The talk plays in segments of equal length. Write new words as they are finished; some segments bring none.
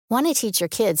Want to teach your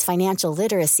kids financial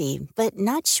literacy, but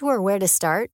not sure where to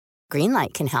start?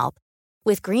 Greenlight can help.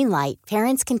 With Greenlight,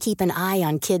 parents can keep an eye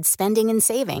on kids' spending and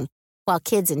saving, while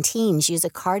kids and teens use a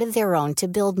card of their own to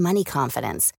build money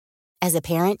confidence. As a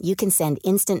parent, you can send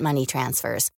instant money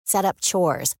transfers, set up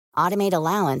chores, automate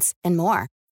allowance, and more.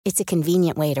 It's a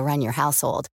convenient way to run your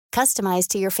household, customized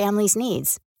to your family's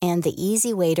needs, and the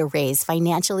easy way to raise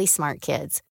financially smart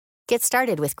kids. Get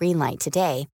started with Greenlight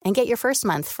today and get your first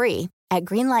month free at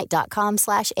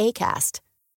greenlight.com/ACAST.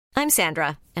 I'm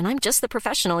Sandra, and I'm just the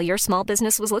professional your small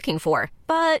business was looking for.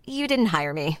 But you didn't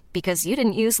hire me because you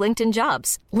didn't use LinkedIn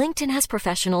Jobs. LinkedIn has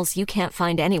professionals you can't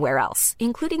find anywhere else,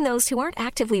 including those who aren't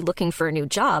actively looking for a new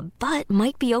job, but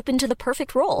might be open to the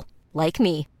perfect role, like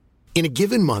me. In a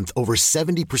given month, over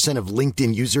 70% of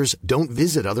LinkedIn users don't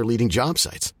visit other leading job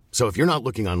sites. So if you're not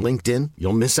looking on LinkedIn,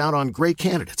 you'll miss out on great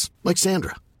candidates like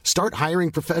Sandra. Start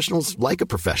hiring professionals like a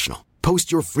professional.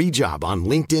 Post your free job on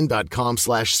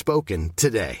linkedin.com/spoken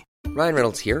today. Ryan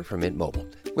Reynolds here from Mint Mobile.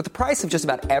 With the price of just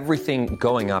about everything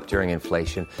going up during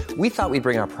inflation, we thought we'd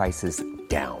bring our prices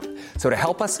down. So to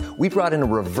help us, we brought in a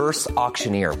reverse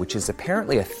auctioneer, which is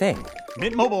apparently a thing.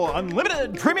 Mint Mobile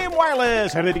Unlimited Premium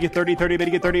Wireless. How to get 30, 30, bit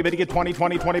to get 30, bit to get 20,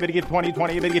 20, 20, bit to get 20,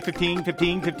 20, bit to get 15,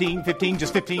 15, 15, 15,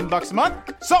 just $15 a month?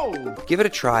 Sold! Give it a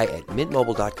try at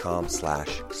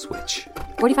mintmobile.com/switch.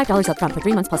 $45 up front for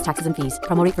 3 months plus taxes and fees.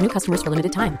 Promo rate for new customers for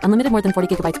limited time. Unlimited more than 40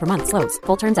 gigabytes per month. Slows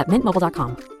full terms at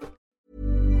mintmobile.com.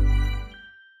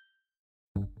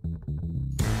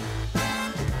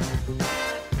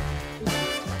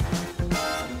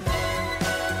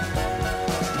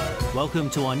 Welcome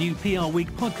to our new PR Week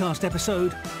podcast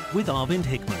episode with Arvind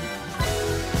Hickman.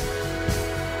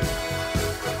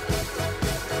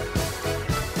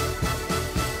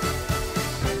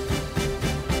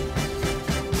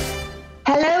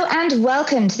 Hello and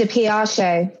welcome to the PR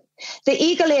show. The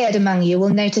eagle-eared among you will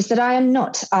notice that I am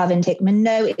not Arvind Hickman.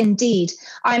 No, indeed.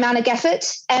 I'm Anna Geffert,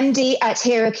 MD at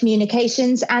Hero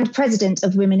Communications and President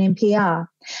of Women in PR.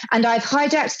 And I've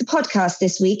hijacked the podcast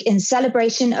this week in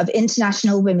celebration of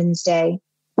International Women's Day.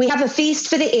 We have a feast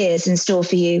for the ears in store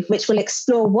for you, which will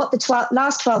explore what the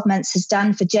last 12 months has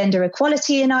done for gender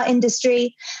equality in our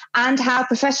industry and how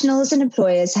professionals and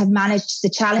employers have managed the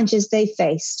challenges they've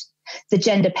faced, the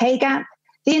gender pay gap,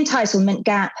 the entitlement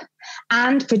gap,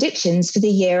 and predictions for the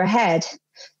year ahead.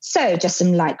 So just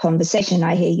some light conversation,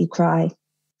 I hear you cry.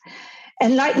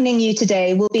 Enlightening you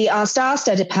today will be our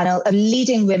star-studded panel of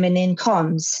leading women in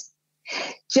comms.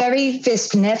 Jerry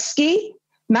Wispniewski,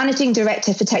 Managing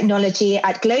Director for Technology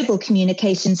at global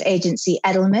communications agency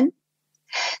Edelman.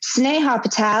 Sneha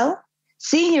Patel,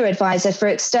 Senior Advisor for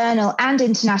External and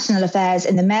International Affairs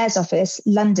in the Mayor's Office,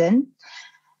 London,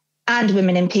 and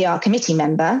Women in PR Committee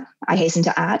member, I hasten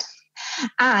to add.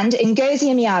 And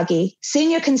Ngozi Miyagi,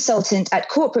 Senior Consultant at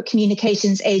Corporate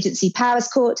Communications Agency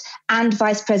Powerscourt and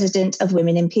Vice President of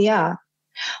Women in PR.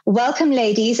 Welcome,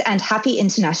 ladies, and happy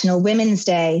International Women's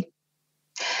Day.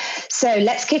 So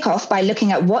let's kick off by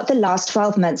looking at what the last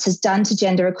 12 months has done to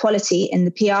gender equality in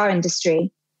the PR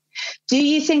industry. Do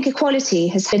you think equality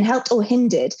has been helped or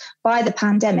hindered by the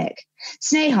pandemic?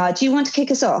 Sneha, do you want to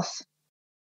kick us off?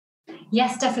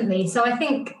 Yes, definitely. So I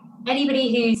think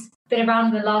anybody who's been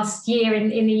around the last year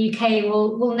in the UK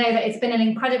will know that it's been an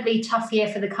incredibly tough year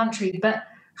for the country. But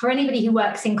for anybody who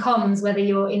works in comms, whether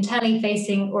you're internally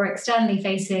facing or externally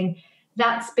facing,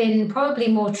 that's been probably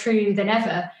more true than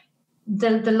ever.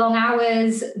 The long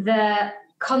hours, the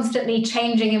constantly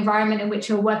changing environment in which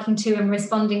you're working to and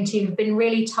responding to have been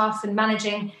really tough, and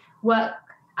managing work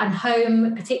and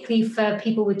home, particularly for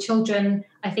people with children,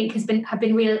 I think have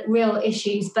been real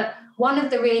issues. But one of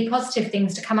the really positive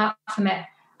things to come out from it,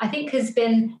 I think, has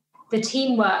been the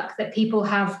teamwork that people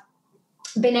have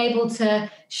been able to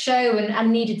show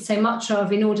and needed so much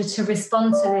of in order to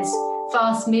respond to this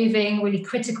fast-moving, really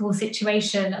critical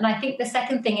situation. And I think the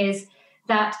second thing is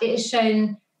that it has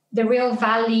shown the real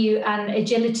value and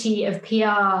agility of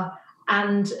PR,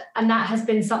 and that has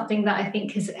been something that I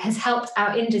think has helped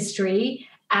our industry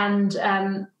and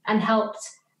helped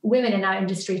women in our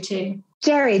industry too.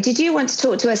 Jerry, did you want to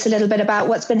talk to us a little bit about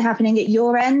what's been happening at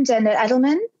your end and at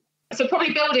Edelman? So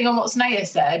probably building on what Sneha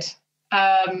said,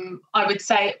 I would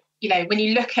say, when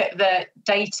you look at the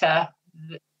data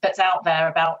that's out there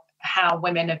about how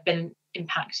women have been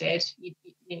impacted,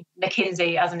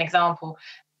 McKinsey as an example,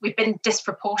 we've been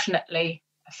disproportionately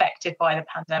affected by the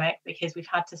pandemic because we've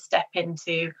had to step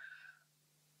into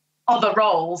other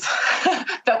roles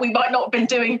that we might not have been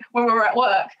doing when we were at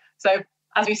work. So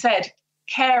as we said,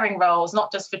 caring roles,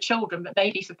 not just for children, but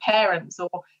maybe for parents or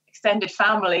extended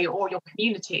family or your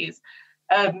communities.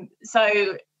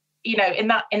 So you know, in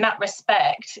that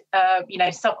respect, you know,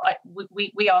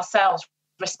 we ourselves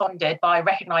responded by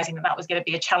recognizing that was going to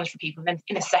be a challenge for people. And then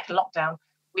in the second lockdown,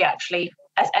 we actually,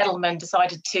 as Edelman,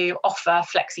 decided to offer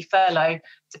flexi furlough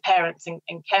to parents and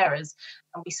carers.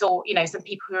 And we saw, you know, some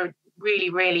people who were really,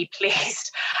 really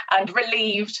pleased and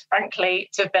relieved, frankly,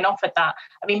 to have been offered that.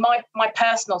 I mean, my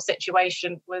personal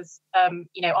situation was,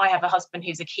 you know, I have a husband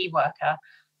who's a key worker.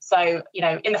 So, you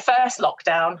know, in the first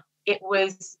lockdown, it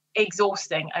was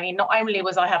exhausting. I mean, not only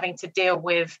was I having to deal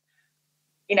with,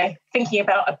 you know, thinking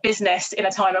about a business in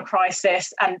a time of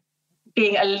crisis and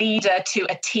being a leader to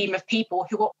a team of people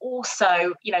who were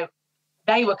also, you know,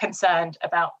 they were concerned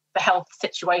about the health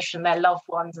situation, their loved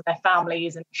ones and their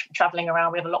families, and traveling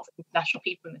around. We have a lot of international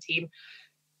people in the team.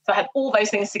 So I had all those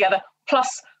things together,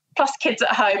 plus kids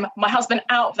at home, my husband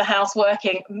out of the house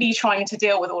working, me trying to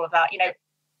deal with all of that, you know,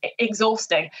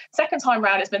 exhausting. Second time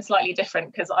round, it's been slightly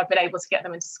different because I've been able to get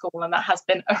them into school, and that has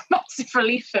been a massive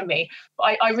relief for me.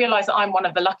 But I realise that I'm one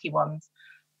of the lucky ones.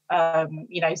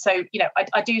 You know, so, you know,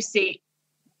 I do see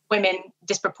women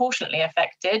disproportionately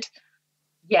affected,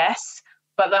 yes,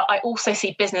 but I also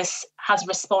see business has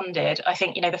responded. I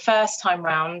think, you know, the first time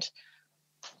round,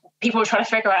 people were trying to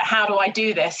figure out, how do I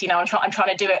do this? You know, I'm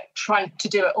trying to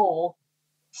do it all.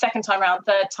 Second time round,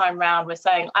 third time round, we're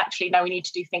saying, actually, no, we need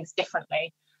to do things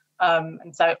differently.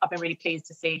 And so I've been really pleased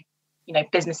to see, you know,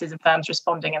 businesses and firms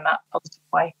responding in that positive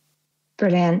way.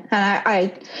 Brilliant. And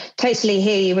I totally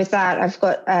hear you with that. I've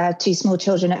got 2 small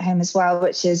children at home as well,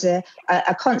 which is a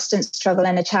constant struggle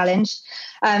and a challenge.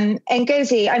 And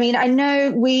Ngozi, I mean, I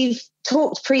know we've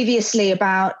talked previously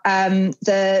about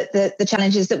the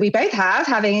challenges that we both have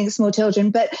having small children,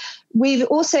 but we've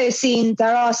also seen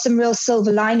there are some real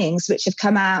silver linings which have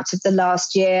come out of the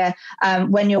last year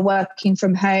when you're working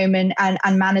from home and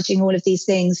managing all of these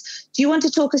things. Do you want to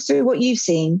talk us through what you've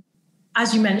seen?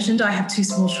 As you mentioned, I have 2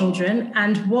 small children,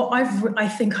 and what I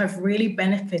think I've really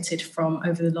benefited from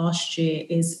over the last year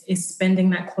is spending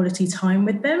that quality time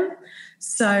with them.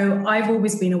 So I've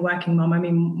always been a working mum. I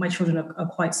mean, my children are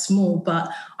quite small, but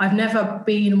I've never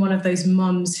been one of those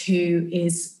mums who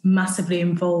is massively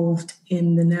involved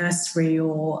in the nursery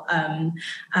or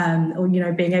you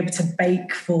know, being able to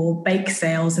bake for bake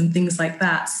sales and things like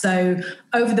that. So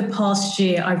over the past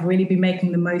year, I've really been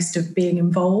making the most of being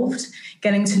involved,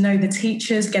 getting to know the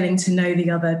teachers, getting to know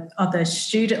the other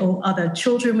student or other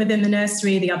children within the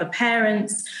nursery, the other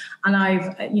parents. And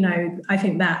I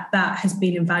think that has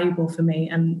been invaluable for me,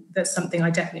 and that's something I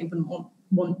definitely wouldn't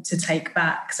want to take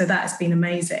back. So that has been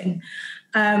amazing.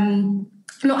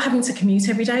 Not having to commute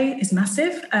every day is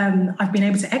massive. I've been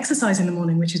able to exercise in the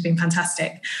morning, which has been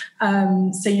fantastic.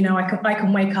 So, you know, I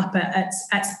can wake up at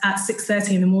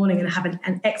 6:30 in the morning and have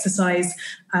an exercise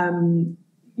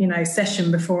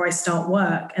session before I start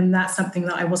work. And that's something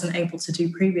that I wasn't able to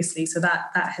do previously. So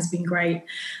that has been great.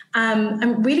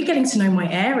 I'm really getting to know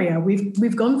my area.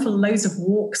 We've gone for loads of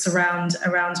walks around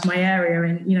my area,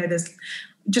 and, you know, there's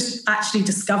just actually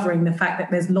discovering the fact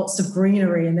that there's lots of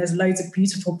greenery and there's loads of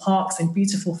beautiful parks and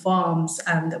beautiful farms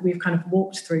that we've kind of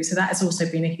walked through. So that has also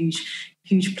been a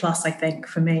huge plus, I think,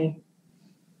 for me.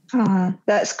 Oh,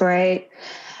 that's great.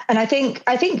 And I think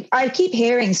I keep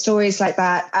hearing stories like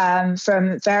that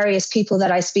from various people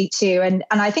that I speak to. And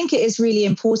I think it is really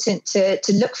important to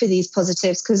look for these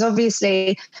positives, because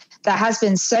obviously there has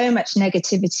been so much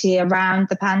negativity around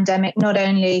the pandemic, not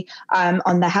only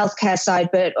on the healthcare side,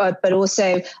 but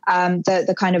also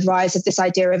the kind of rise of this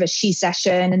idea of a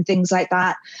she-session and things like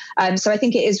that. So I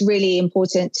think it is really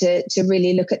important to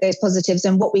really look at those positives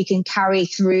and what we can carry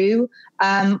through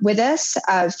with us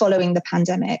following the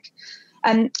pandemic.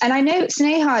 And I know,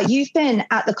 Sneha, you've been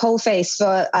at the coalface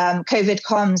for COVID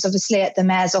comms, obviously at the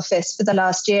Mayor's office for the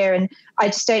last year. And I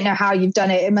just don't know how you've done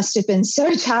it. It must have been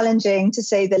so challenging, to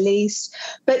say the least.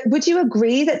 But would you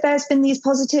agree that there's been these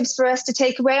positives for us to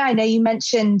take away? I know you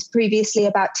mentioned previously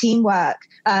about teamwork.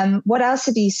 What else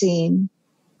have you seen?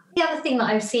 The other thing that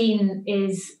I've seen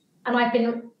is, and I've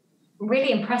been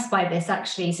really impressed by this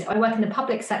actually, so I work in the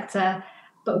public sector,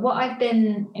 but what I've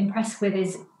been impressed with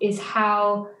is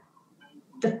how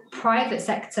the private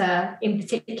sector, in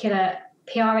particular,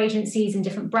 PR agencies and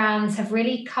different brands, have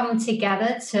really come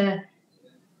together to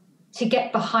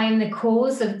get behind the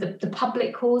cause of the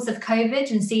public cause of COVID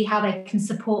and see how they can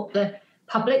support the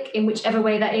public in whichever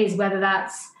way that is, whether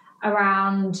that's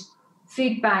around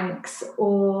food banks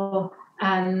or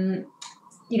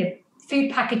food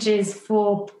packages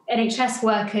for NHS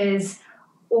workers,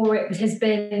 or it has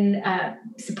been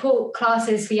support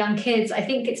classes for young kids. I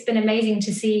think it's been amazing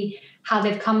to see how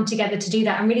they've come together to do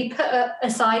that and really put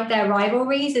aside their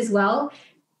rivalries as well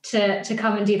to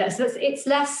come and do that. So it's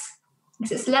less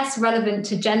it's less relevant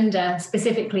to gender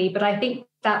specifically, but I think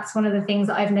that's one of the things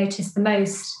that I've noticed the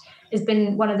most has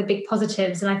been one of the big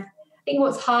positives. And I think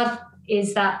what's hard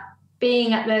is that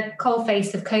being at the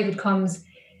coalface of COVID comms,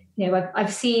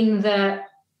 I've seen the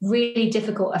really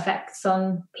difficult effects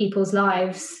on people's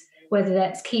lives, whether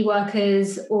that's key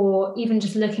workers or even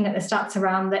just looking at the stats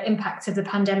around the impact of the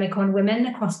pandemic on women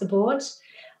across the board.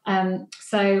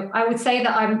 So I would say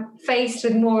that I'm faced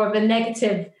with more of the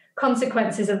negative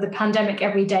consequences of the pandemic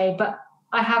every day, but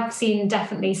I have seen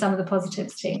definitely some of the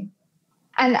positives too.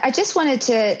 And I just wanted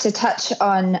to touch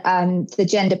on the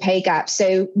gender pay gap.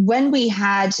 So when we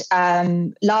had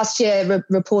last year,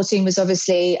 reporting was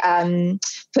obviously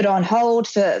put on hold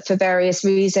for various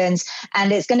reasons,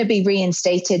 and it's going to be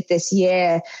reinstated this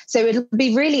year. So it'll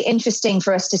be really interesting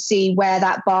for us to see where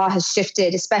that bar has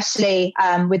shifted, especially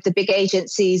with the big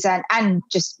agencies and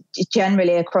just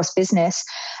generally across business.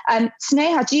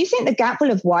 Sneha, do you think the gap will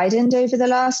have widened over the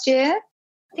last year?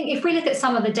 I think if we look at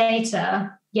some of the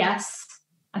data, yes.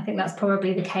 I think that's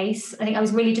probably the case. I think I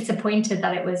was really disappointed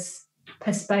that it was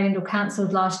postponed or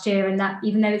cancelled last year, and that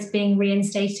even though it's being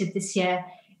reinstated this year,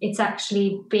 it's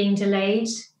actually being delayed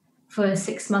for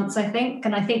 6 months, I think.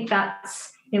 And I think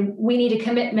that's, we need a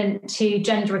commitment to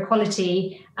gender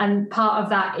equality, and part of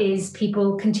that is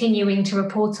people continuing to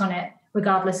report on it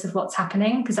regardless of what's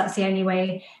happening, because that's the only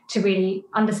way to really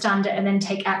understand it and then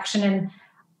take action. And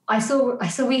I saw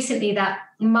recently that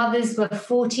mothers were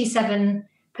 47%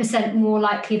 more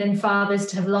likely than fathers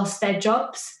to have lost their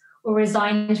jobs or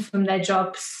resigned from their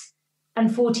jobs, and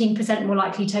 14% more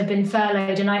likely to have been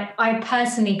furloughed. And I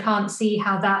personally can't see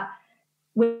how that,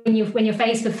 when you're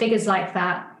faced with figures like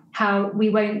that, how we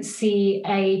won't see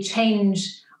a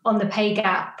change on the pay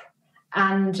gap.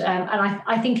 And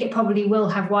I think it probably will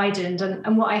have widened.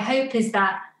 And what I hope is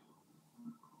that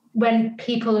when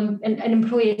people and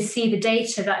employers see the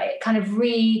data, that it kind of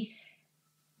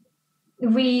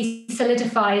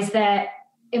re-solidifies their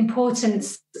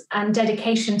importance and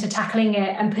dedication to tackling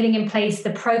it and putting in place the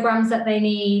programs that they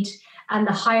need and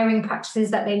the hiring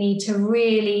practices that they need to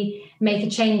really make a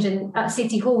change. And at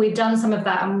City Hall, we've done some of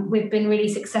that, and we've been really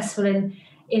successful in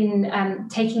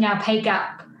taking our pay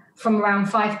gap from around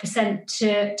 5%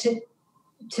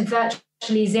 to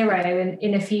virtually zero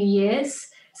in a few years.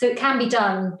 So it can be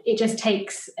done. It just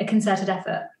takes a concerted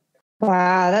effort.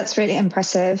 Wow, that's really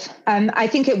impressive. I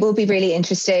think it will be really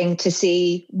interesting to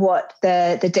see what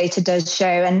the data does show,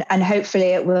 and hopefully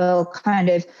it will kind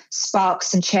of spark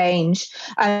some change.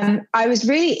 I was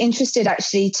really interested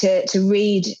actually to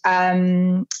read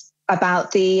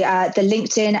about the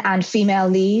LinkedIn and Female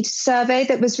Lead survey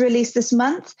that was released this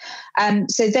month.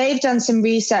 So they've done some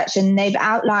research and they've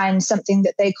outlined something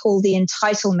that they call the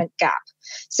entitlement gap.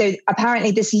 So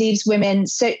apparently this leaves women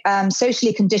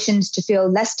socially conditioned to feel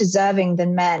less deserving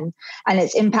than men, and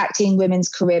it's impacting women's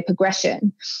career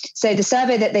progression. So the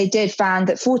survey that they did found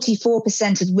that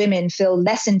 44% of women feel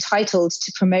less entitled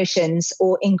to promotions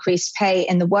or increased pay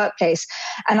in the workplace.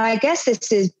 And I guess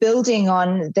this is building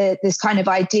on this kind of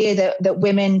idea that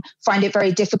women find it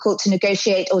very difficult to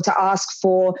negotiate or to ask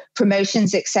for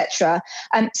promotions, etc.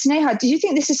 Sneha, do you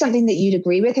think this is something that you'd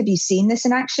agree with? Have you seen this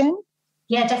in action?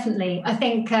 Yeah, definitely. I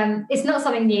think it's not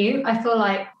something new. I feel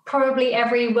like probably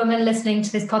every woman listening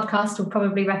to this podcast will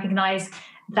probably recognize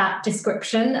that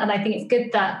description. And I think it's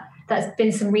good that there's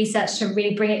been some research to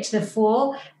really bring it to the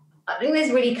fore. I think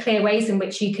there's really clear ways in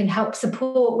which you can help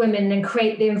support women and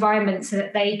create the environment so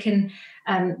that they can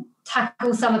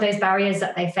tackle some of those barriers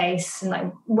that they face. And like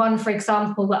one, for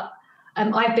example, that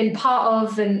I've been part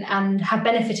of and have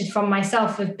benefited from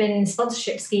myself have been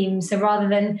sponsorship schemes. So rather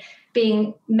than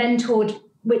being mentored,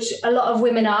 which a lot of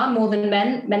women are more than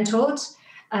men mentored,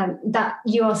 that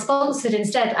you are sponsored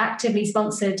instead, actively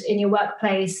sponsored in your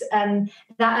workplace. And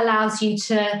that allows you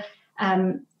to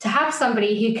have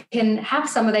somebody who can have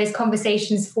some of those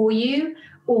conversations for you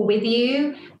or with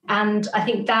you. And I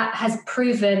think that has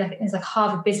proven, I think there's a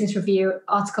Harvard Business Review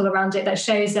article around it that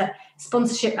shows that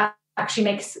sponsorship actually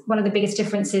makes one of the biggest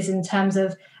differences in terms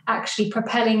of actually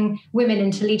propelling women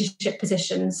into leadership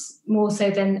positions more so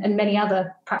than many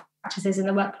other practices in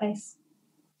the workplace.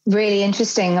 Really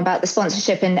interesting about the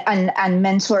sponsorship and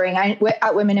mentoring.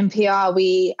 At Women in PR,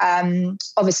 we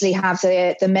obviously have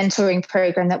the mentoring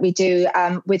program that we do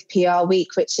with PR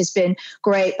Week, which has been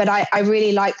great. But I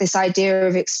really like this idea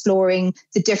of exploring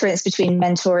the difference between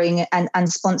mentoring and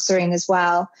sponsoring as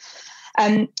well.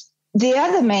 The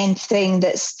other main thing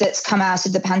that's come out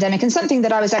of the pandemic, and something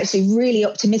that I was actually really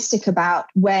optimistic about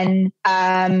when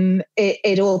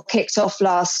it all kicked off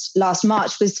last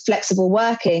March, was flexible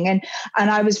working. And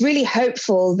I was really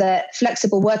hopeful that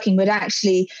flexible working would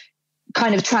actually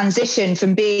kind of transition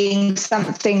from being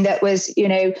something that was,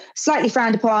 slightly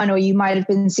frowned upon, or you might have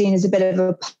been seen as a bit of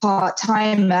a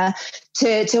part-timer,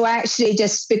 to actually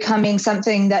just becoming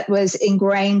something that was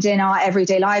ingrained in our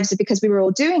everyday lives because we were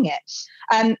all doing it.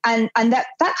 And that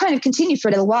kind of continued for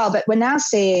a little while, but we're now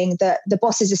seeing that the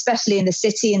bosses, especially in the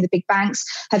city and the big banks,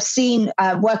 have seen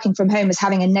working from home as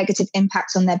having a negative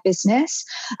impact on their business.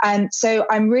 So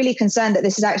I'm really concerned that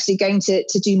this is actually going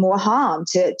to do more harm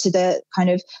to the kind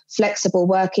of flexible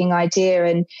working idea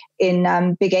and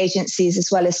in big agencies as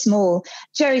well as small.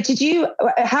 Jerry,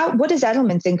 what does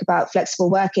Edelman think about flexible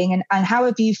working, and how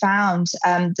have you found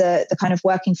the kind of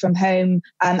working from home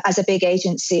as a big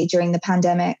agency during the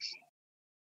pandemic?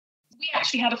 We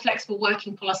actually had a flexible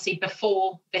working policy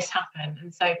before this happened.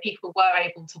 And so people were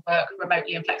able to work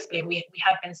remotely and flexibly, and we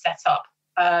had been set up.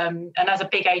 And as a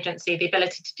big agency, the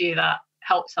ability to do that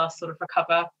helps us sort of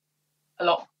recover a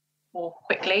lot more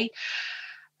quickly.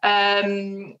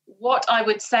 What I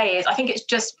would say is, I think it's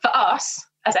just for us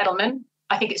as Edelman,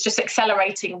 I think it's just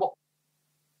accelerating what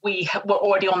we were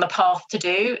already on the path to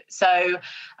do. So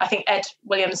I think Ed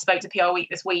Williams spoke to PR Week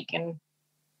this week and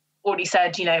already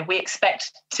said, we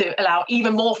expect to allow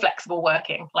even more flexible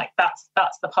working. Like that's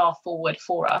the path forward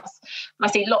for us. And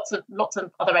I see lots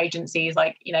of other agencies,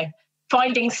 like,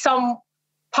 finding some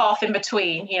path in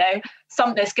between.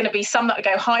 There's going to be some that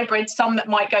go hybrid, some that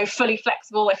might go fully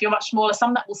flexible if you're much smaller,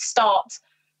 some that will start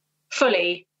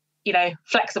fully,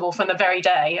 flexible from the very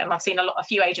day. And I've seen a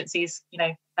few agencies,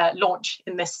 launch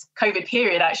in this COVID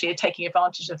period, actually taking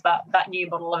advantage of that new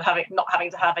model of not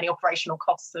having to have any operational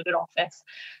costs at an office,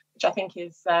 which I think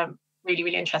is really,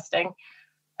 really interesting.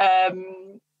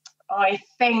 I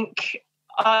think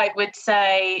I would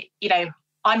say,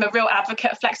 I'm a real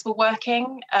advocate of flexible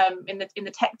working. In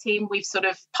the tech team, we've sort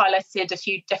of piloted a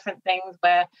few different things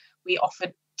where we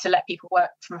offered to let people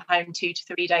work from home 2 to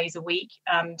 3 days a week.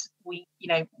 And we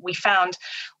found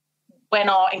when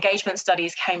our engagement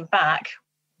studies came back,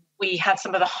 we had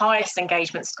some of the highest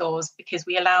engagement scores because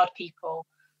we allowed people,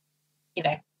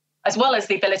 as well as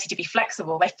the ability to be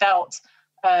flexible, they felt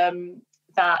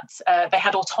that they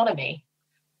had autonomy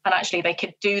and actually they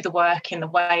could do the work in the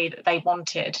way that they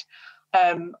wanted.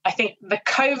 I think the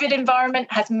COVID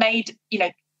environment has made,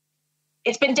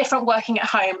 it's been different working at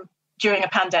home during a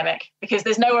pandemic because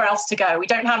there's nowhere else to go. We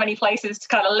don't have any places to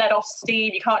kind of let off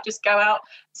steam. You can't just go out,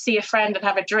 see a friend and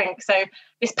have a drink. So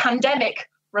this pandemic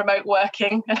remote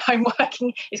working and home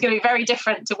working is going to be very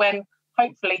different to when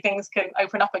hopefully things can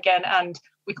open up again and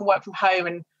we can work from home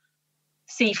and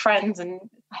see friends and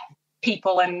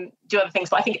people and do other things.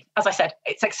 But I think, as I said,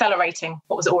 it's accelerating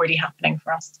what was already happening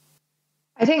for us.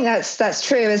 I think that's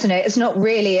true, isn't it? It's not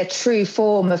really a true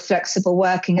form of flexible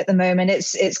working at the moment.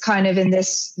 It's kind of in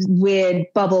this weird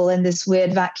bubble, in this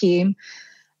weird vacuum.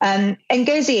 And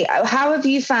Ngozi, how have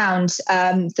you found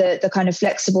the kind of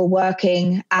flexible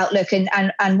working outlook,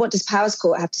 and what does Powers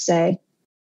Court have to say?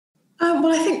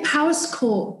 Well, I think Powers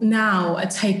Court now are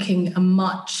taking a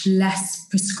much less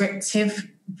prescriptive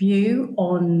view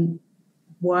on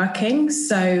working.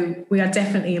 So we are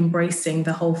definitely embracing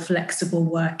the whole flexible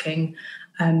working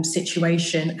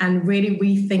situation and really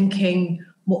rethinking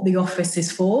what the office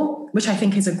is for, which I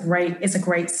think is a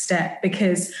great step,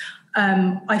 because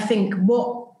I think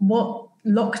what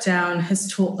lockdown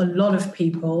has taught a lot of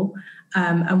people,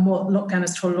 and what lockdown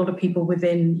has taught a lot of people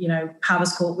within,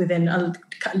 Powers Court, within a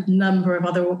number of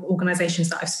other organisations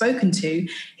that I've spoken to,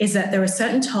 is that there are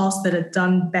certain tasks that are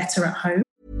done better at home.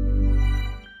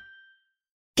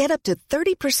 Get up to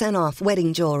 30% off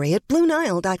wedding jewelry at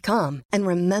BlueNile.com and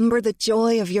remember the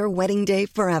joy of your wedding day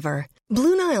forever.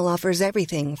 Blue Nile offers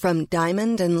everything from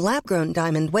diamond and lab-grown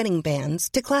diamond wedding bands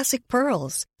to classic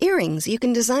pearls, earrings you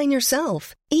can design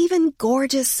yourself, even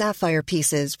gorgeous sapphire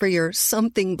pieces for your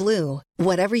something blue.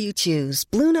 Whatever you choose,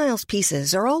 Blue Nile's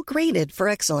pieces are all graded for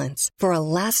excellence, for a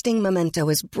lasting memento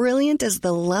as brilliant as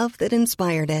the love that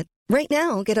inspired it. Right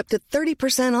now, get up to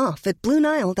 30% off at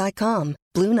BlueNile.com.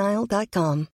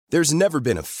 BlueNile.com. There's never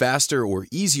been a faster or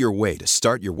easier way to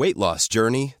start your weight loss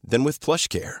journey than with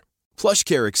PlushCare.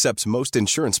 PlushCare accepts most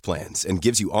insurance plans and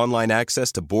gives you online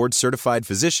access to board-certified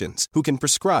physicians who can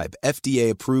prescribe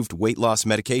FDA-approved weight loss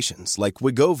medications like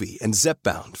Wegovy and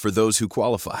Zepbound for those who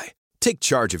qualify. Take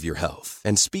charge of your health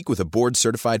and speak with a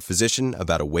board-certified physician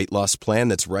about a weight loss plan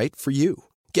that's right for you.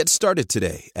 Get started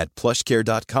today at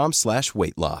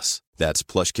plushcare.com/weight loss. That's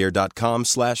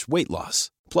plushcare.com/weight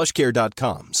loss.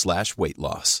 plushcare.com/weight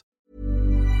loss.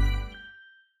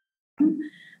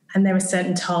 And there are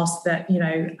certain tasks that,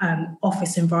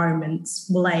 office environments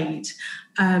will aid.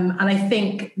 And I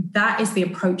think that is the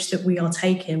approach that we are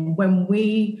taking when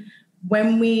we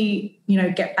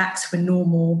get back to a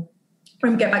normal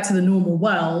when we get back to the normal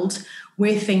world,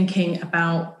 we're thinking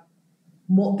about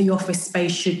what the office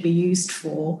space should be used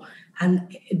for,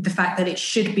 and the fact that it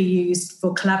should be used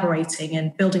for collaborating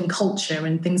and building culture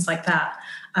and things like that.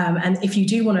 And if you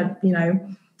do want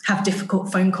to, have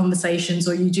difficult phone conversations,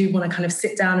 or you do want to kind of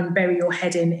sit down and bury your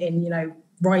head in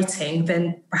writing,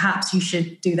 then perhaps you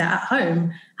should do that at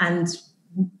home, and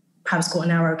perhaps Court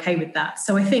and I are okay with that.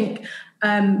 So I think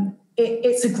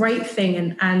it's a great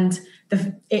thing, and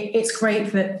it's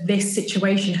great that this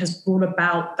situation has brought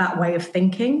about that way of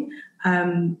thinking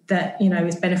that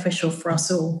is beneficial for us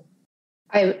all.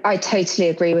 I totally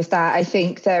agree with that. I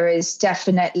think there is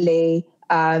definitely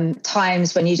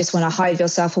times when you just want to hide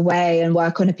yourself away and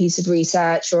work on a piece of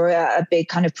research or a big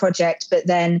kind of project. But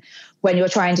then when you're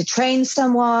trying to train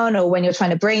someone or when you're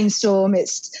trying to brainstorm,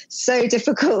 it's so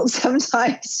difficult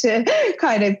sometimes to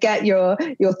kind of get your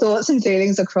thoughts and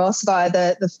feelings across via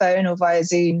the phone or via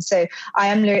Zoom. So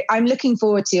I'm looking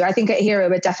forward to, I think at Hero,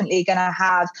 we're definitely going to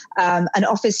have an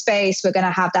office space. We're going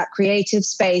to have that creative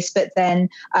space, but then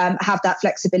have that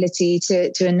flexibility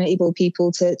to enable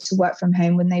people to work from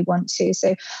home when they want to.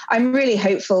 So I'm really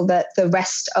hopeful that the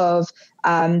rest of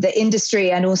the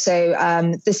industry and also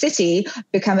the city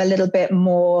become a little bit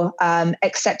more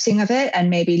accepting of it and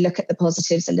maybe look at the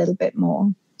positives a little bit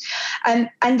more.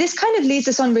 And this kind of leads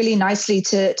us on really nicely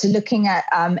to looking at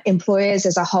employers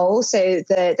as a whole, so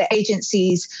the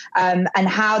agencies and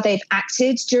how they've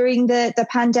acted during the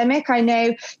pandemic. I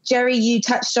know, Jerry, you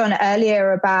touched on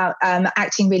earlier about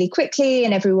acting really quickly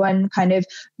and everyone kind of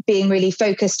being really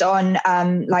focused on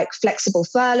like flexible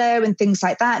furlough and things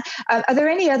like that. Are there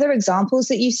any other examples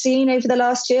that you've seen over the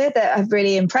last year that have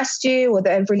really impressed you or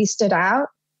that have really stood out?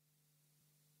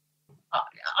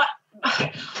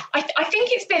 I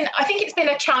think it's been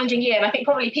a challenging year, and I think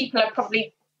probably people are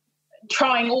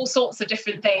trying all sorts of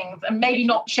different things and maybe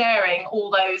not sharing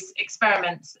all those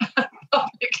experiments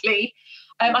publicly.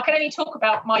 I can only talk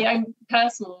about my own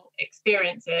personal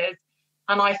experiences,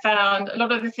 and I found a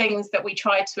lot of the things that we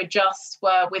tried to adjust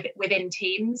were within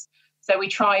teams. So we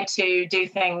tried to do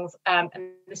things, and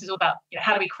this is all about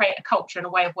how do we create a culture and a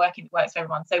way of working that works for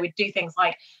everyone. So we do things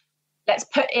like, let's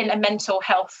put in a mental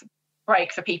health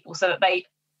break for people so that they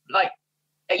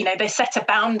they set a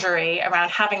boundary around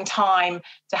having time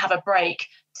to have a break,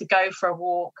 to go for a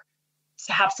walk,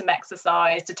 to have some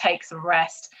exercise, to take some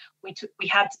rest. We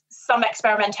had some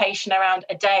experimentation around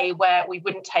a day where we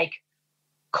wouldn't take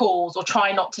calls or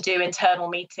try not to do internal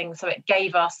meetings. So it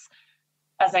gave us,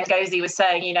 as Ngozi was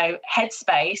saying,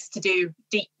 headspace to do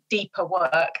deeper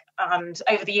work. And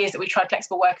over the years that we've tried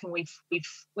flexible working,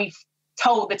 we've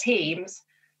told the teams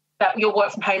that your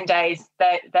work from home days,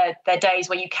 they're days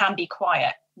where you can be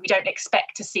quiet. We don't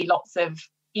expect to see lots of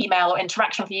email or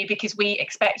interaction from you because we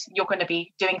expect you're going to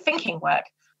be doing thinking work,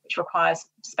 which requires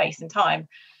space and time.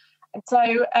 And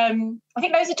so I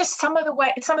think those are just some of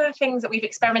the things that we've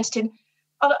experimented in.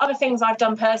 Other things I've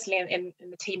done personally in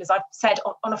the team is I've said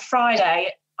on a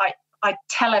Friday, I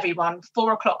tell everyone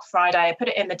 4:00 Friday, I put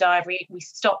it in the diary, we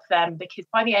stop them, because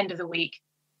by the end of the week,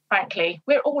 frankly,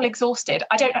 we're all exhausted.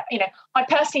 I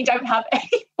personally don't have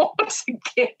any more to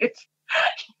give,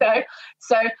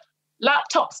 So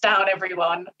laptops down,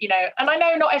 everyone, and I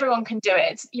know not everyone can do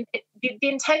it. The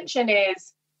intention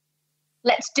is,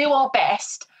 let's do our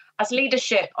best. As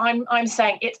leadership, I'm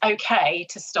saying it's okay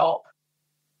to stop,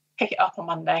 pick it up on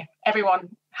Monday.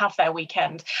 Everyone have their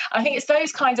weekend. I think it's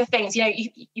those kinds of things.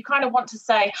 You kind of want to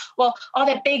say, well, are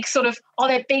there big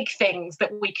things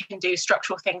that we can do,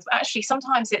 structural things? But actually,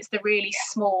 sometimes it's the really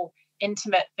small,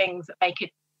 intimate things that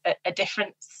make a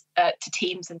difference to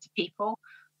teams and to people.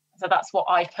 So that's what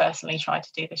I've personally tried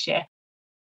to do this year.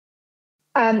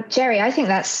 Jerry, I think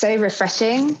that's so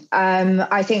refreshing.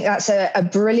 I think that's a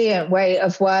brilliant way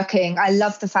of working. I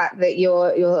love the fact that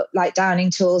you're like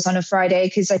downing tools on a Friday,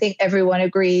 because I think everyone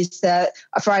agrees that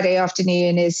a Friday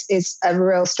afternoon is a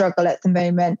real struggle at the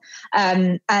moment.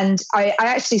 And I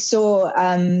actually saw,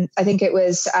 I think it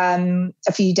was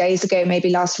a few days ago, maybe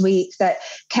last week, that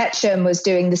Ketchum was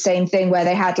doing the same thing where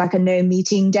they had like a no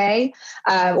meeting day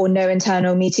or no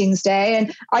internal meetings day.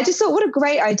 And I just thought, what a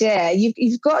great idea.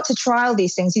 You've got to trial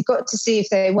these things. You've got to see if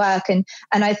they work. And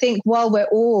I think while we're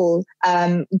all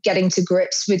getting to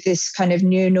grips with this kind of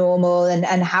new normal and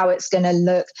how it's going to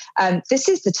look, this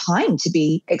is the time to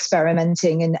be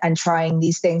experimenting and trying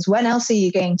these things. When else are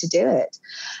you going to do it?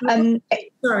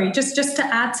 Sorry, just to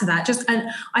add to that, and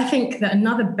I think that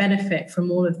another benefit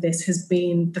from all of this has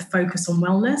been the focus on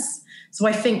wellness. So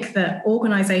I think that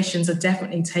organizations are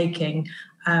definitely taking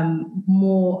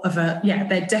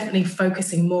they're definitely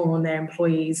focusing more on their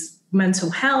employees' mental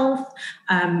health,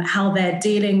 how they're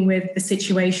dealing with the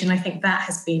situation. I think that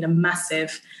has been a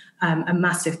massive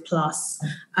plus,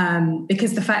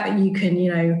 because the fact that you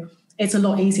can, it's a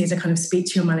lot easier to kind of speak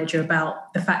to your manager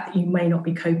about the fact that you may not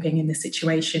be coping in the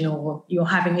situation, or you're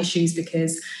having issues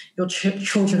because your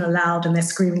children are loud and they're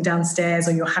screaming downstairs,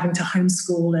 or you're having to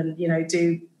homeschool and,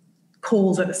 do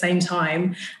calls at the same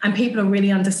time. And people are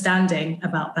really understanding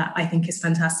about that, I think is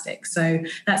fantastic. So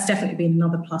that's definitely been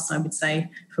another plus, I would say,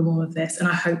 from all of this. And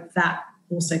I hope that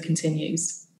also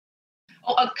continues.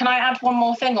 Can I add one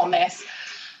more thing on this?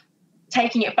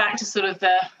 Taking it back to sort of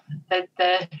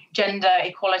the gender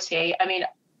equality. I mean,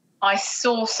 I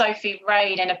saw Sophie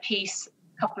Rain in a piece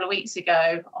a couple of weeks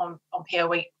ago on PR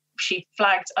Week. She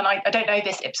flagged, and I don't know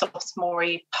this Ipsos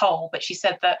Mori poll, but she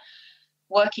said that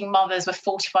working mothers were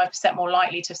 45% more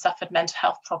likely to have suffered mental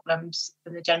health problems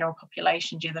than the general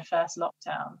population during the first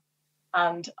lockdown.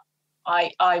 And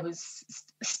I was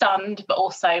stunned, but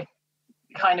also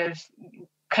kind of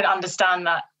could understand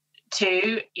that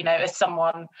too, as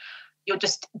someone, you're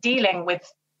just dealing with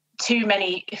too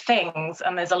many things,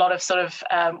 and there's a lot of sort of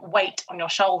weight on your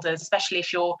shoulders, especially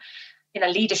if you're in a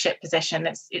leadership position.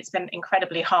 It's been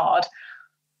incredibly hard.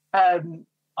 I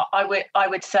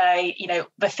would say,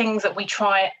 the things that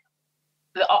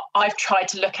I've tried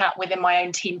to look at within my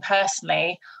own team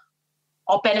personally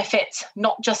are benefits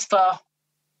not just for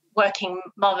working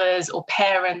mothers or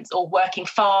parents or working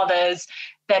fathers.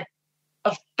 They're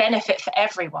of benefit for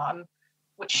everyone,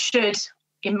 which should,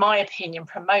 in my opinion,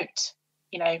 promote,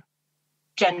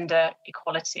 gender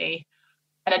equality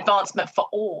and advancement for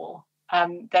all. I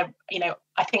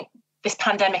think this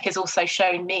pandemic has also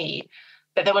shown me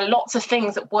that there were lots of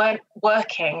things that weren't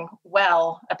working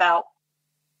well about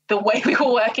the way we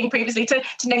were working previously. To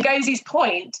Ngosi's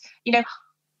point,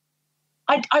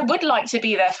 I would like to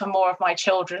be there for more of my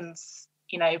children's,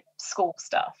 school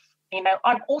stuff.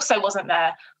 I also wasn't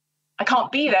there. I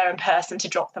can't be there in person to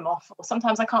drop them off, or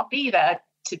sometimes I can't be there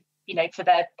to, for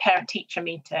their parent-teacher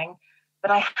meeting. But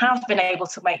I have been able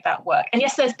to make that work. And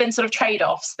yes, there's been sort of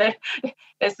trade-offs.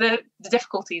 There's the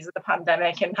difficulties of the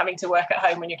pandemic and having to work at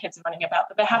home when your kids are running about.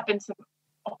 But there have been some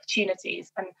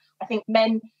opportunities. And I think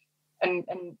men and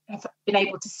have been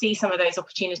able to see some of those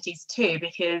opportunities too,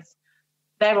 because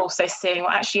they're also seeing,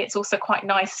 well, actually, it's also quite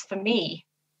nice for me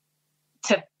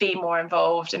to be more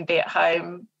involved and be at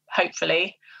home,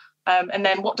 hopefully. And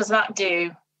then what does that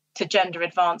do to gender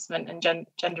advancement and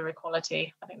gender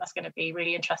equality? I think that's going to be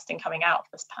really interesting coming out of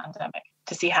this pandemic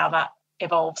to see how that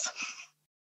evolves.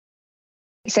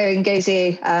 So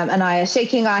Ngozi and I are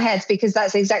shaking our heads, because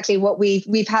that's exactly what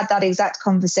we've had that exact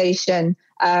conversation.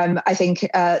 I think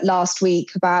last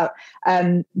week about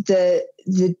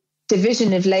the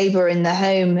division of labour in the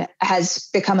home has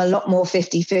become a lot more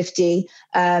 50-50.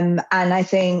 And I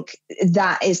think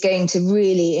that is going to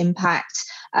really impact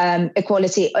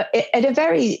equality at a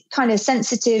very kind of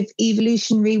sensitive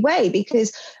evolutionary way,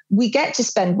 because we get to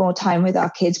spend more time with our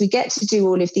kids. We get to do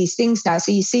all of these things now.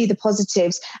 So you see the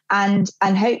positives, and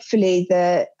hopefully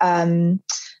the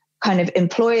kind of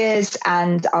employers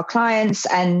and our clients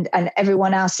and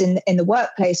everyone else in the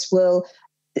workplace will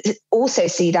also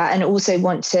see that and also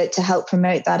want to help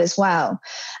promote that as well.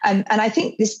 And I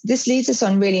think this leads us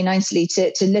on really nicely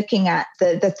to looking at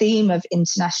the theme of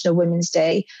International Women's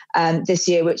Day this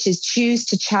year, which is Choose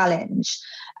to Challenge.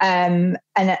 And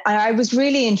I was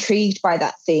really intrigued by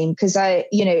that theme, because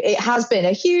it has been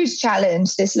a huge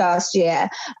challenge this last year.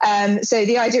 So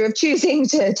the idea of choosing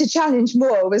to challenge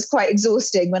more was quite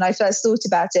exhausting when I first thought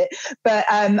about it. But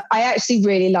I actually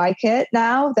really like it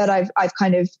now that I've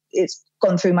kind of, it's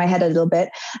gone through my head a little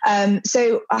bit.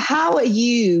 So how are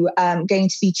you going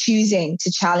to be choosing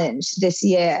to challenge this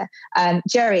year?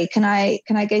 Jerry, can I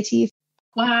go to you?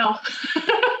 Wow.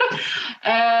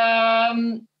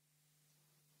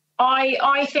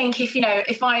 I think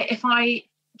if I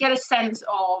get a sense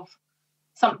of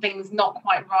something's not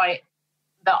quite right,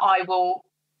 that I will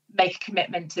make a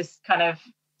commitment to kind of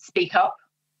speak up,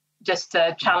 just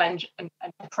to challenge and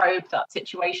probe that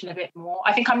situation a bit more.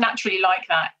 I think I'm naturally like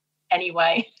that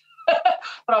anyway, but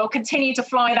I will continue to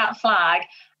fly that flag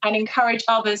and encourage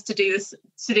others to do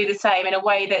the same in a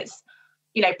way that's,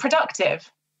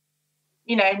 productive,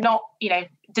 not,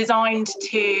 designed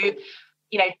to,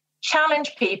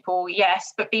 challenge people,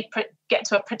 yes, but get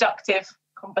to a productive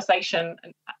conversation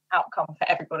and outcome for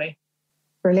everybody.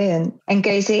 Brilliant. And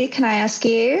Ngozi, can I ask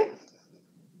you?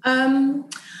 I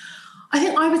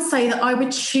think I would say that I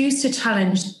would choose to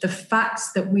challenge the fact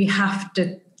that we have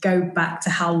to go back to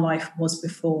how life was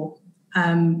before.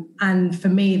 And for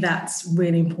me, that's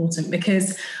really important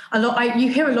because you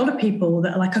hear a lot of people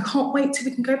that are like, I can't wait till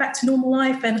we can go back to normal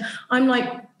life. And I'm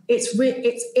like,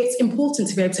 it's important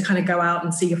to be able to kind of go out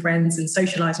and see your friends and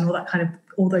socialize and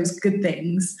all those good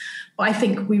things. But I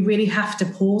think we really have to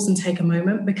pause and take a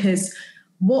moment, because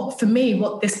what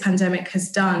this pandemic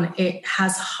has done, it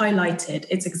has highlighted,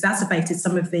 it's exacerbated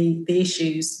some of the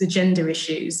issues, the gender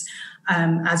issues,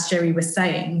 as Jerry was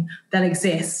saying, that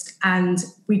exist. And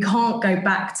we can't go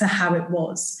back to how it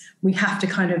was. We have to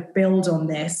kind of build on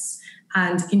this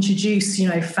and introduce,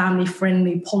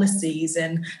 family-friendly policies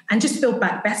and just build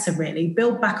back better, really.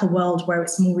 Build back a world where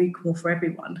it's more equal for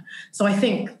everyone. So I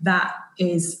think that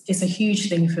is a huge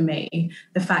thing for me,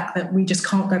 the fact that we just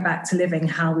can't go back to living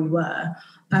how we were.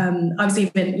 I was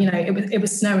even, it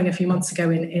was snowing a few months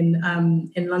ago in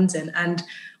London, and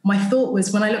my thought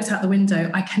was, when I looked out the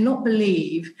window, I cannot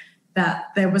believe that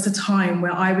there was a time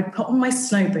where I would put on my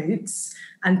snow boots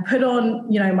and put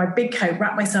on, my big coat,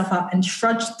 wrap myself up and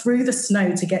trudge through the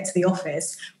snow to get to the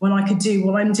office, when I could do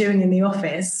what I'm doing in the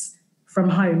office from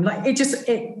home. Like it just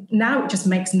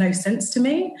makes no sense to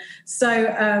me. So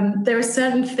there are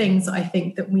certain things that I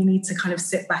think that we need to kind of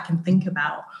sit back and think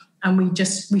about. And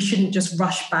we shouldn't just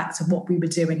rush back to what we were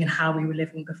doing and how we were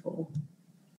living before.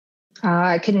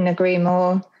 I couldn't agree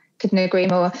more.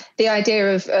 The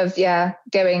idea of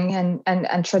going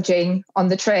and trudging on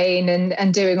the train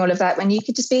and doing all of that when you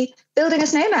could just be building a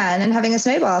snowman and having a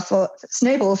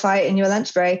snowball fight in your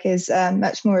lunch break is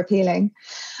much more appealing.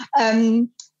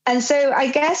 And so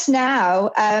I guess now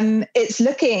it's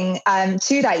looking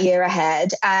to that year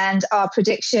ahead and our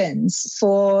predictions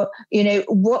for,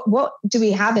 what do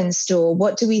we have in store?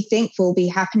 What do we think will be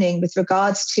happening with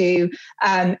regards to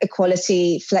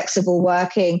equality, flexible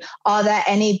working? Are there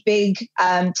any big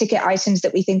ticket items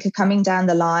that we think are coming down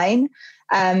the line?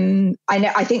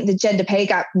 I think the gender pay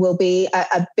gap will be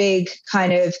a big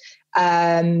kind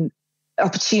of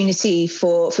opportunity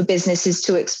for businesses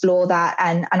to explore that,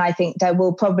 and I think there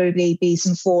will probably be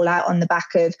some fallout on the back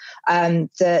of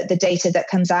the data that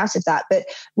comes out of that. But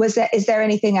is there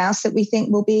anything else that we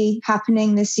think will be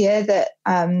happening this year that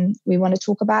we want to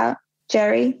talk about,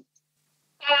 Jerry?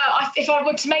 If I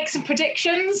were to make some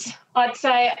predictions, I'd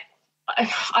say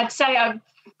I'm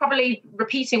probably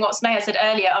repeating what Sneha said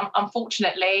earlier.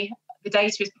 Unfortunately, the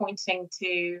data is pointing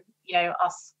to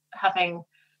us having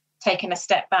taken a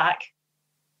step back.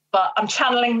 But I'm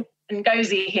channeling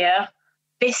Ngozi here.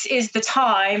 This is the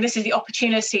time, this is the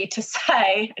opportunity to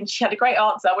say, and she had a great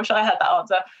answer, I wish I had that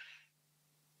answer,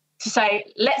 to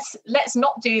say, let's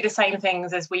not do the same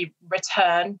things as we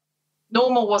return.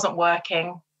 Normal wasn't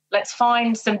working. Let's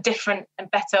find some different and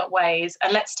better ways,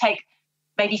 and let's take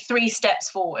maybe 3 steps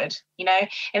forward, in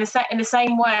the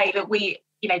same way that we,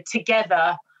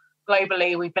 together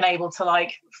globally, we've been able to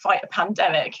fight a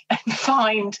pandemic and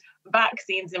find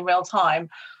vaccines in real time.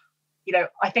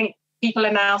 I think people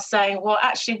are now saying, well,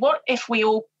 actually, what if we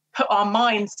all put our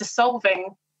minds to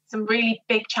solving some really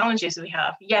big challenges we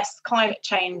have? Yes, climate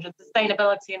change and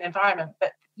sustainability and environment,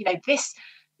 but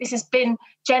this has been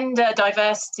gender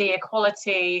diversity,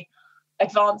 equality,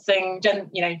 advancing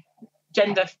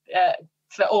gender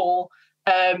for all.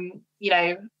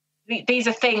 These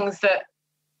are things that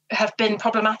have been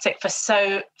problematic for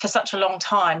such a long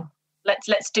time.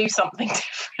 Let's do something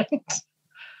different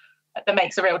that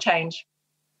makes a real change.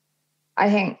 I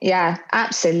think, yeah,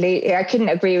 absolutely. I couldn't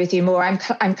agree with you more.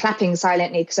 I'm clapping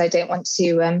silently because I don't want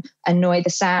to annoy the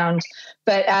sound.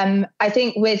 But I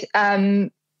think with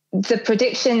the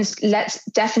predictions, let's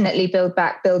definitely build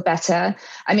back, build better.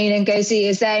 I mean, Ngozi,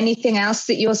 is there anything else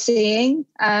that you're seeing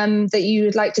that you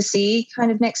would like to see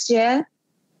kind of next year?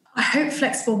 I hope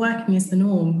flexible working is the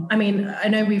norm. I mean, I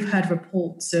know we've heard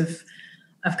reports of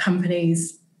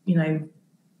companies,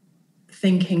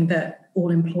 thinking that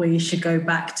all employees should go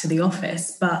back to the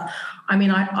office. But I mean,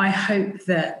 I hope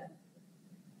that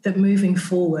moving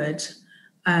forward,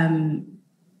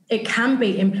 it can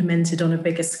be implemented on a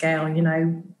bigger scale.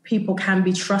 People can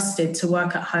be trusted to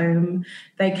work at home.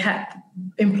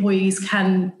 Employees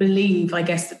can believe, I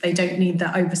guess, that they don't need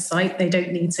that oversight. They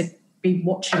don't need to be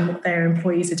watching what their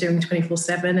employees are doing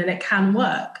 24/7, and it can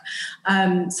work.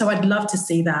 So I'd love to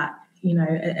see that,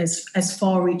 as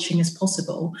far-reaching as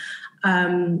possible.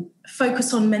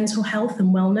 Focus on mental health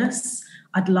and wellness.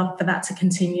 I'd love for that to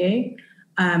continue,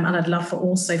 and I'd love for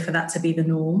that to be the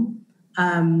norm.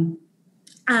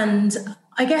 And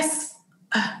I guess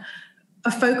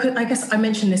a focus, I guess I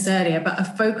mentioned this earlier, but a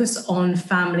focus on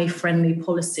family-friendly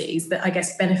policies that I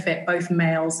guess benefit both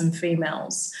males and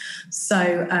females.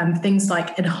 So things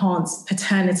like enhanced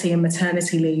paternity and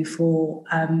maternity leave for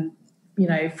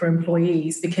for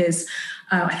employees, because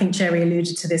I think Jerry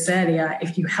alluded to this earlier.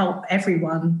 If you help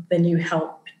everyone, then you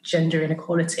help gender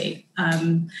inequality.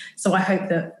 So I hope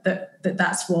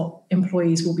that's what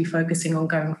employees will be focusing on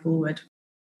going forward.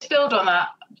 To build on that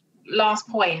last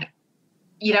point,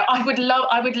 I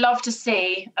would love to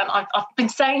see, and I've been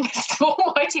saying this to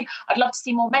all my team, I'd love to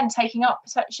see more men taking up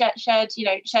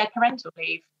shared parental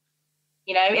leave.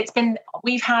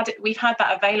 We've had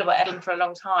that available at Edelin for a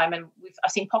long time, and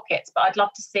I've seen pockets, but I'd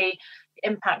love to see the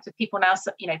impact of people now,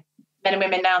 men and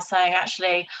women now saying,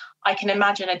 actually, I can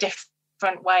imagine a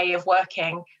different way of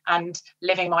working and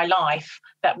living my life.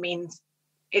 That means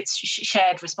it's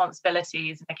shared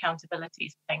responsibilities and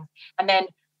accountabilities and things. And then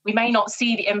we may not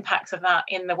see the impacts of that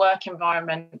in the work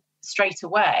environment straight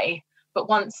away, but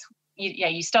once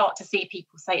you start to see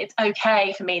people say, it's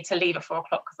okay for me to leave at 4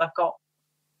 o'clock because I've got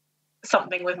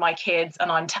something with my kids,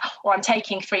 and I'm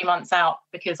taking 3 months out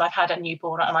because I've had a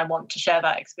newborn and I want to share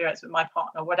that experience with my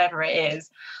partner, whatever it is.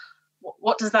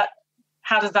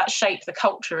 How does that shape the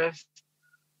culture of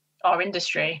our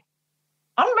industry?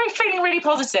 I'm feeling really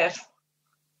positive.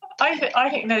 I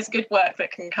think there's good work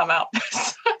that can come out.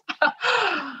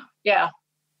 Yeah.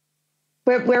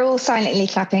 We're all silently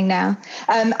clapping now.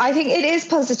 I think it is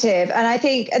positive, and I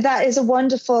think that is a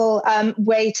wonderful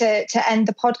way to end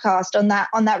the podcast on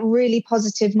that really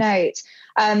positive note.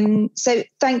 So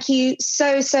thank you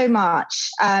so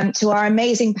much to our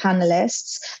amazing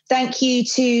panelists. Thank you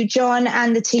to John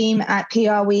and the team at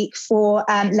PR Week for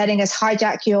letting us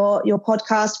hijack your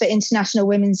podcast for International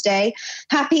Women's Day.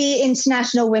 Happy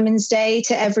International Women's Day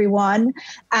to everyone.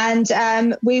 And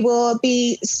we will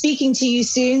be speaking to you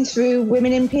soon through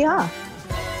Women in PR.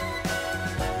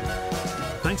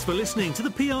 Thanks for listening to the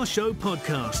PR Show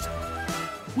podcast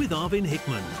with Arvin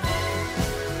Hickman.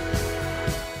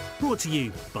 Brought to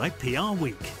you by PR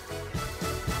Week.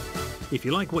 If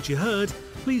you like what you heard,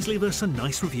 please leave us a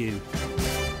nice review.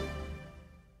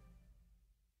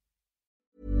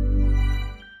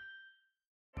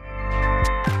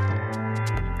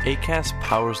 Acast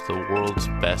powers the world's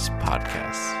best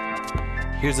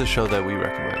podcasts. Here's a show that we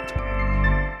recommend.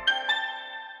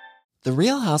 The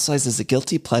Real Housewives is a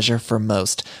guilty pleasure for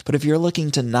most, but if you're looking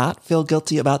to not feel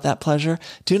guilty about that pleasure,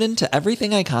 tune in to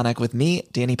Everything Iconic with me,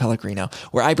 Danny Pellegrino,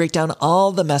 where I break down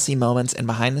all the messy moments and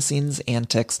behind-the-scenes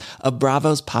antics of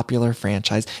Bravo's popular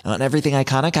franchise. And on Everything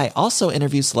Iconic, I also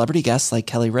interview celebrity guests like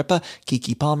Kelly Ripa,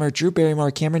 Keke Palmer, Drew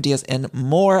Barrymore, Cameron Diaz, and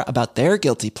more about their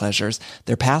guilty pleasures,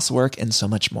 their past work, and so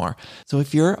much more. So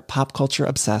if you're pop culture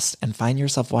obsessed and find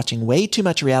yourself watching way too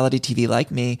much reality TV like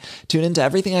me, tune in to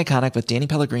Everything Iconic with Danny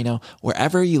Pellegrino,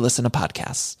 wherever you listen to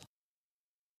podcasts.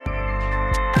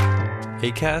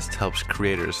 Acast helps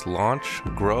creators launch,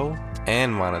 grow,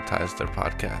 and monetize their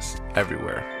podcasts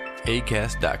everywhere.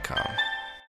 Acast.com.